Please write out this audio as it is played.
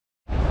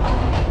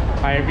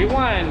Hi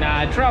everyone,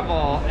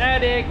 travel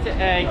addict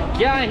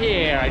guy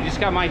here. I just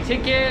got my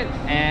ticket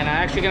and I'm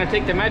actually gonna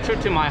take the metro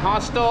to my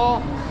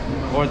hostel,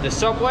 or the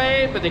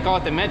subway, but they call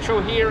it the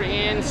metro here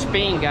in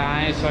Spain,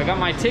 guys. So I got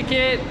my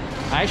ticket.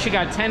 I actually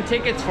got 10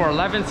 tickets for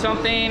 11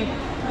 something.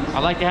 I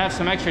like to have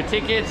some extra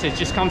tickets. It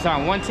just comes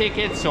on one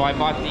ticket, so I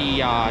bought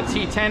the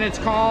T10 it's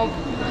called,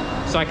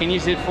 so I can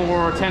use it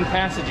for 10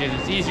 passages.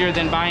 It's easier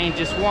than buying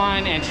just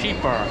one and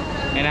cheaper.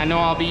 And I know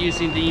I'll be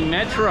using the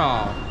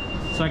metro.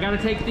 So I gotta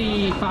take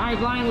the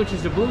 5 line, which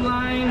is the blue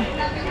line,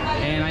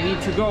 and I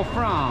need to go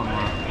from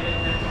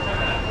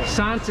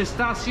Sants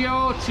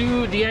Estacio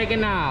to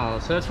Diagonal.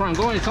 So that's where I'm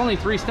going. It's only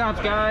 3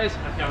 stops, guys.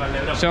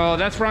 So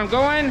that's where I'm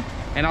going,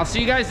 and I'll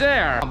see you guys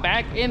there. I'm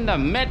back in the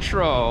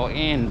metro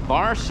in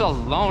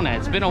Barcelona.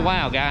 It's been a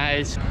while,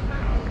 guys.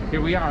 Here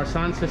we are,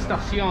 Sants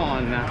Estacio.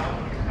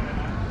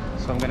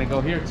 So I'm gonna go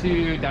here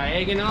to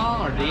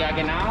Diagonal, or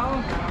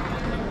Diagonal.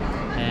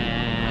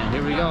 And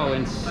here we go.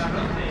 And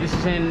this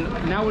is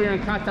now we're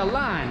in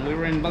Catalan. We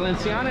were in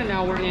Valenciana,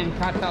 now we're in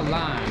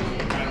Catalan.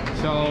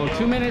 So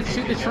 2 minutes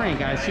to the train,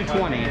 guys,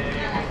 2:20.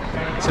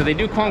 So they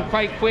do come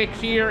quite quick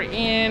here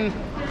in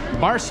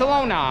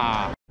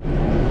Barcelona.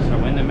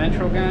 So in the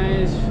metro,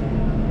 guys.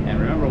 And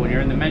remember, when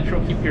you're in the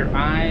metro, keep your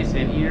eyes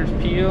and ears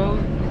peeled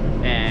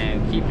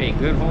and keep a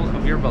good hold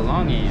of your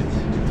belongings.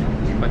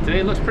 But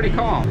today looks pretty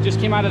calm. Just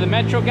came out of the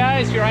metro,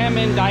 guys. Here I am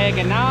in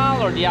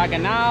Diagonal, or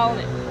Diagonal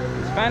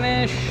in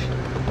Spanish.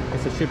 I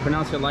guess I should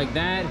pronounce it like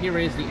that. Here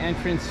is the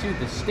entrance to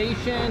the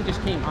station.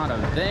 Just came out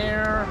of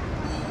there.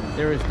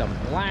 There is the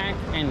black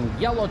and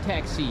yellow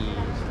taxis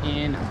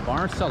in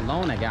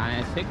Barcelona,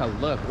 guys. Take a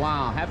look.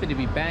 Wow, happy to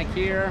be back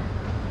here.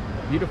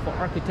 Beautiful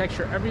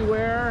architecture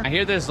everywhere. I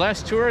hear there's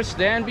less tourists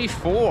than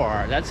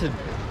before.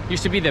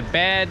 Used to be the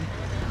bad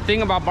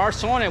thing about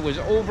Barcelona. It was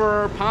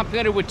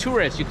overpopulated with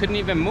tourists. You couldn't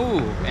even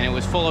move, and it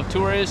was full of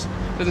tourists.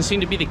 Doesn't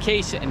seem to be the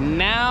case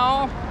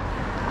now.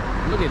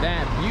 Look at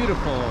that,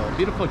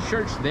 beautiful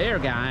church there,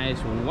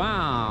 guys.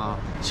 Wow.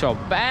 So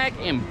back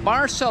in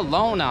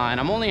Barcelona, and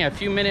I'm only a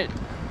few minute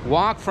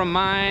walk from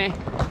my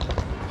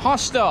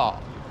hostel.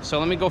 So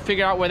let me go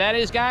figure out where that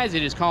is, guys.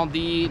 It is called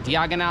the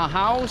Diagonal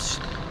House,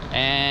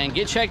 and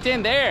get checked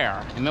in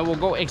there, and then we'll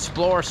go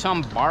explore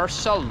some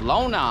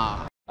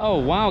Barcelona. Oh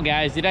wow,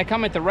 guys, did I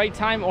come at the right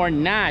time or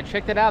not?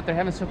 Check that out. They're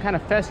having some kind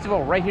of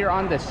festival right here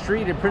on the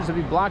street. It appears to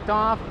be blocked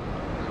off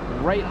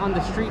right on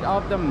the street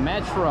of the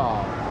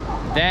metro.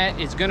 That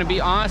is gonna be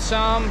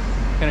awesome.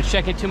 Gonna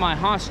check into my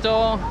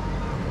hostel,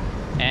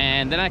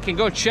 and then I can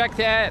go check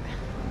that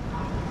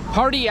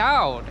party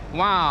out.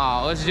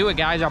 Wow, let's do it,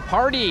 guys. A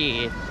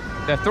party.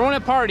 They're throwing a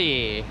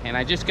party, and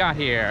I just got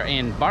here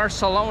in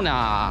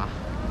Barcelona.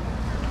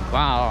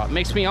 Wow, it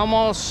makes me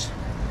almost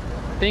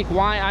think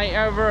why I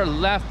ever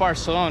left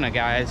Barcelona,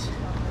 guys.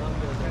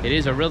 It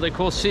is a really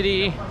cool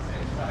city.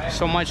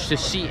 So much to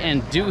see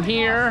and do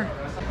here.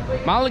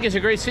 Malaga is a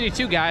great city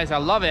too, guys. I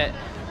love it.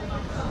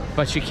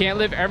 But you can't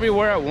live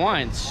everywhere at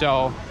once.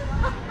 So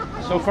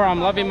far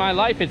I'm loving my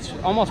life. It's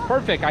almost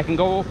perfect. I can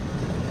go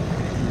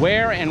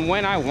where and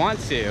when I want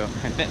to.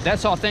 And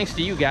that's all thanks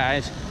to you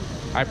guys.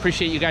 I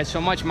appreciate you guys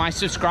so much, my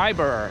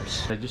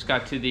subscribers. I just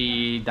got to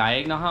the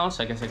Diagonal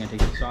House. I guess I can take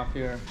this off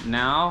here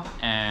now.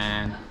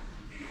 And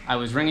I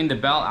was ringing the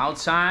bell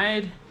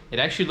outside. It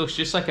actually looks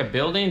just like a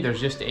building. There's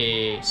just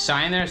a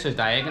sign there that says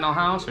Diagonal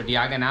House, or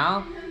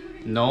Diagonal.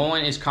 No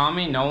one is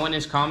coming, no one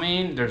is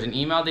coming. There's an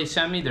email they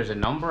sent me, there's a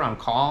number, I'm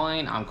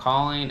calling,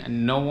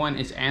 and no one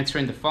is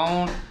answering the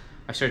phone.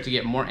 I started to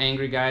get more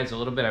angry, guys, a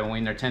little bit. I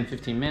waited there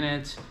 10-15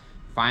 minutes.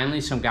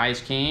 Finally, some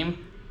guys came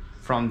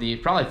from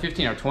probably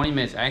 15 or 20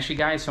 minutes. Actually,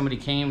 guys, somebody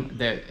came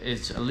that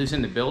lives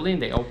in the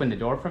building. They opened the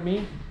door for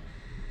me.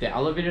 The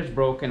elevator's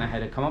broken. I had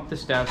to come up the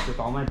steps with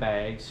all my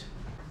bags.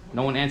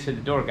 No one answered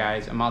the door,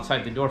 guys. I'm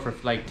outside the door for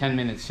like 10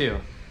 minutes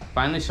too.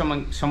 Finally,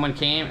 someone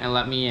came and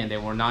let me in. They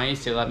were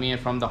nice. They let me in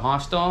from the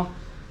hostel.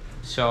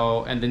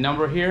 So, and the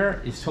number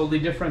here is totally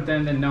different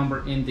than the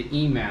number in the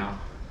email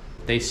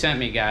they sent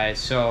me, guys.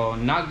 So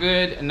not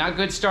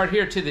good start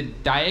here to the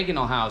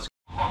Diagonal House.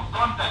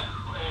 Contact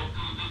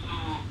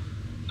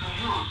to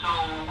you, so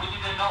we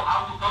didn't know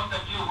how to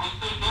contact you. We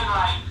stayed there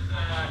like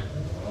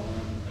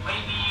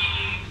maybe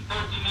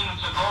 30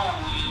 minutes ago.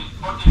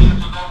 40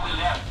 minutes ago we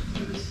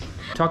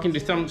left. Talking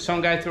to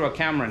some guy through a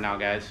camera now,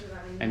 guys.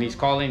 And he's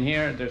calling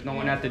here. There's no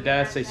one at the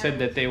desk. They said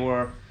that they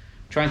were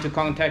trying to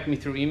contact me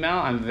through email.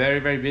 I'm very,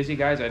 very busy,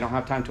 guys. I don't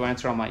have time to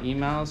answer all my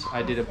emails.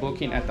 I did a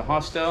booking at the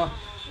hostel.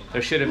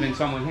 There should have been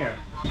someone here.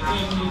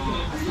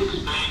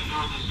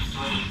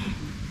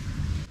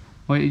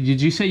 Wait, did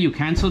you say you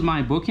canceled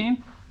my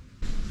booking?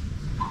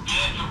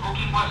 Yeah, your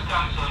booking was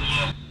canceled,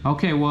 yes.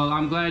 Okay, well,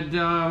 I'm glad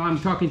I'm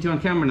talking to you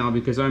on camera now,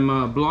 because I'm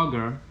a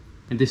blogger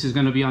and this is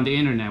going to be on the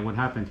internet, what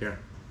happened here.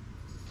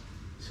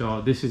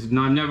 So this is,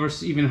 I've never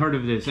even heard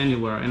of this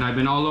anywhere, and I've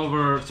been all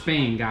over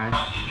Spain, guys.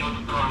 We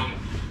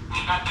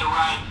got the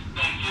right,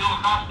 and you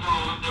don't have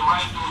the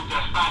right to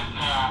trespass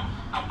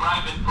a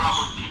private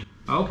property.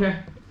 Okay.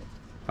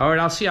 All right,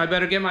 I'll see. I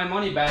better get my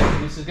money back.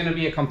 This is going to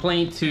be a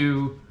complaint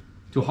to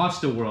to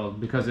Hostel World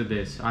because of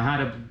this. I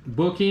had a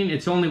booking.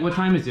 It's only, what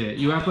time is it?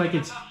 You act like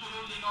it's,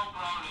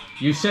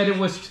 you said it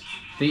was,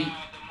 the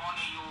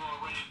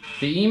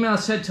email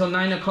said till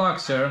 9 o'clock,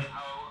 sir.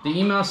 The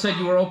email said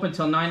you were open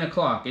till 9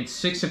 o'clock. It's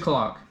 6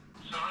 o'clock.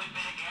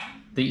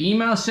 The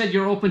email said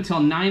you're open till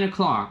 9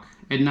 o'clock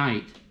at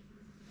night.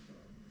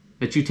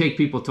 That you take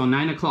people till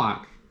 9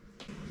 o'clock.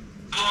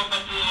 Yeah, but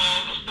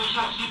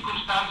special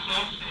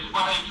circumstances is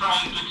what I'm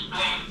trying to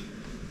explain.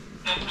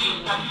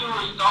 Please, can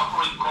you stop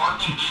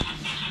recording this?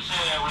 This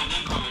is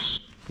ridiculous.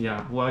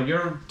 Yeah, well,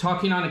 you're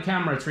talking on a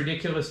camera. It's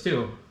ridiculous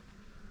too.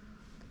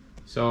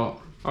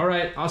 So, all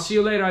right, I'll see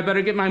you later. I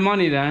better get my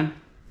money then.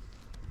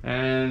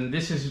 And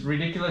this is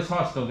ridiculous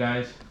hostel,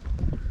 guys.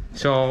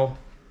 So,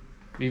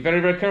 be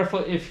very, very careful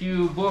if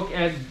you book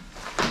at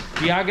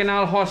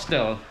Diagonal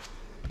Hostel.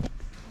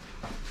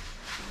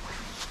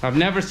 I've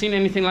never seen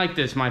anything like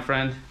this, my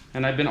friend.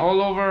 And I've been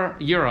all over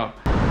Europe.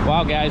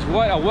 Wow, guys,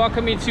 what a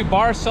welcome me to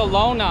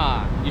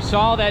Barcelona. You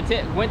saw that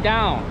it went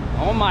down.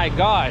 Oh my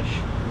gosh.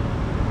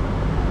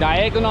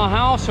 Diagonal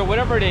House, or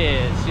whatever it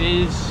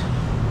is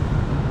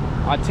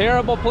a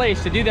terrible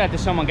place to do that to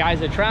someone,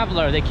 guys. A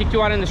traveler. They kicked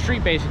you out in the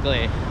street,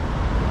 basically.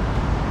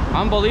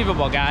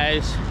 Unbelievable,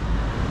 guys.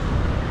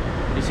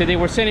 They said they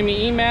were sending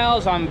me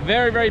emails. I'm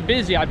very, very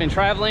busy. I've been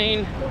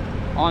traveling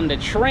on the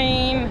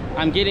train.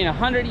 I'm getting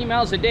 100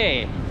 emails a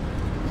day.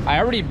 I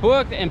already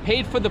booked and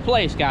paid for the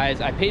place,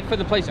 guys. I paid for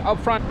the place up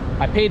front.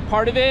 I paid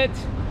part of it.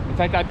 In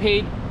fact, I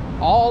paid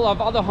all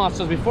of other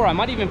hostels before. I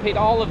might even paid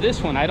all of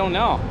this one. I don't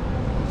know.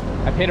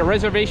 I paid a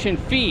reservation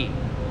fee.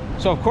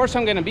 So of course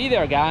I'm gonna be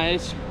there,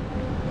 guys.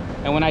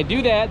 And when I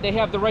do that, they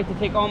have the right to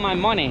take all my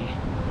money.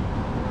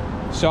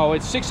 So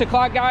it's 6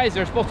 o'clock, guys.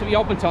 They're supposed to be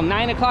open till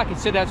 9 o'clock. It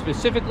said that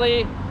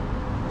specifically.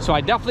 So I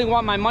definitely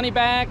want my money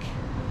back.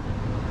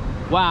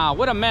 Wow,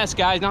 what a mess,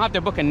 guys. Now I have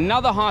to book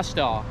another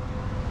hostel.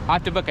 I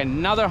have to book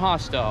another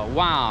hostel.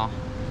 Wow.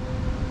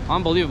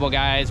 Unbelievable,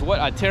 guys. What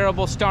a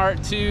terrible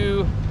start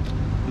to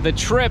the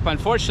trip,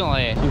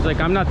 unfortunately. Seems like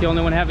I'm not the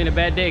only one having a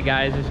bad day,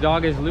 guys. This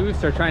dog is loose.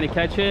 They're trying to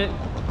catch it.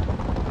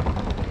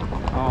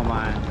 Oh,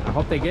 my. I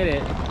hope they get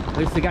it. At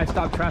least the guy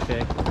stopped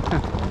traffic.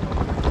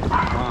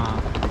 Wow.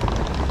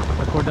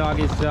 The poor dog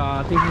is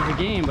thinks it's a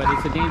game, but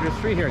it's a dangerous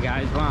street here,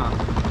 guys. Wow.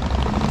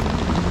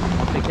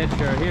 Hope they catch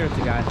her. Here, it's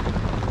a guy.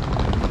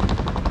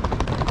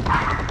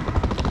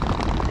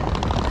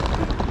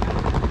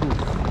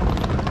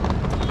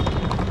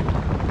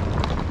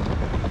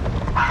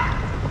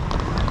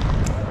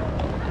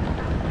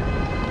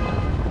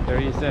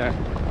 He's there.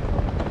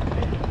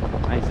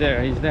 He's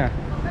there. He's there.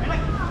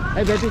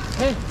 Hey, baby.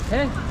 Hey,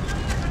 hey.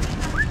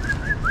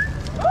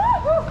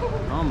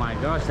 Oh my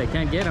gosh, they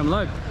can't get him.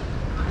 Look.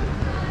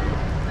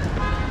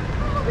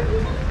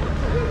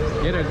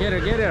 Get her, get her,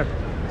 get her.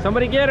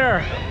 Somebody get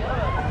her.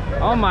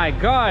 Oh my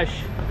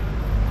gosh.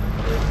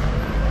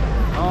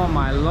 Oh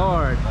my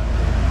Lord.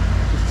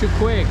 It's too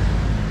quick.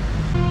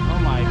 Oh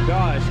my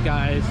gosh,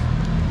 guys.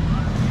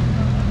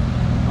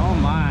 Oh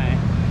my.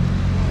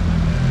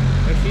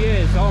 There she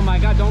is. Oh my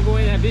God, don't go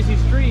in that busy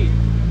street.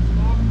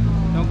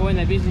 Don't go in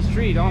that busy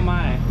street. Oh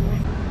my.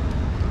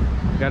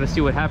 Gotta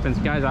see what happens,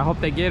 guys. I hope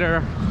they get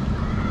her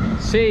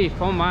safe.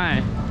 Oh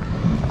my.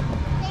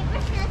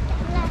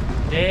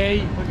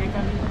 Hey.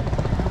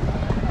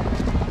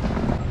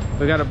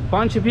 We got a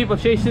bunch of people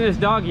chasing this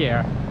dog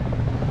here.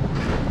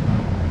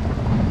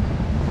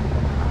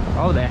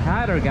 Oh, they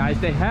had her, guys.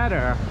 They had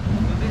her.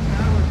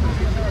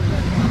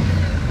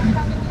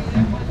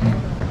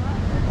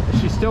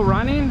 Is she still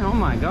running? Oh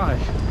my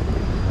gosh.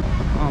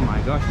 Oh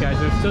my gosh, guys.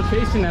 They're still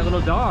chasing that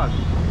little dog.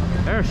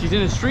 There, she's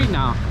in the street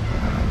now.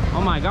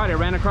 Oh my God, it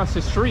ran across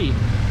the street.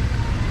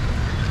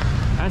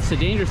 That's the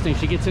dangerous thing.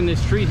 She gets in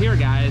this street here,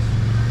 guys.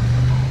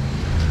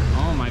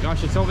 Oh my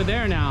gosh, it's over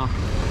there now.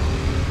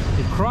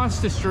 It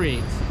crossed the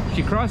street.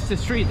 She crossed the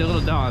street, the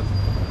little dog.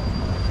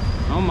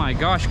 Oh my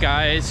gosh,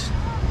 guys.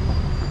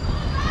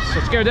 So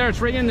scared there.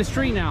 It's right in the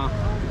street now.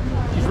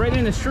 She's right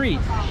in the street.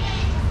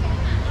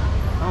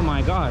 Oh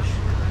my gosh.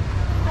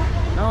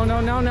 No,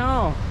 no, no,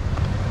 no.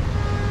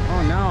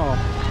 Oh no.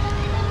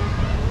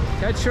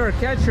 Catch her,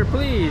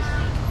 please.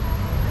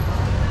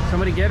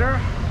 Somebody get her.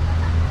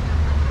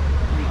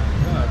 Oh my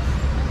gosh.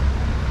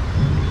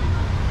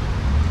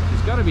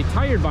 She's got to be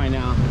tired by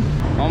now.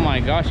 Oh my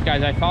gosh,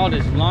 guys, I followed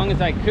as long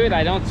as I could.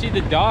 I don't see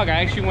the dog.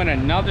 I actually went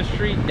another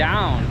street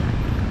down.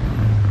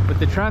 But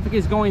the traffic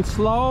is going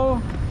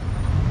slow.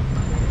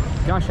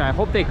 Gosh, I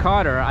hope they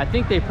caught her. I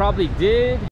think they probably did.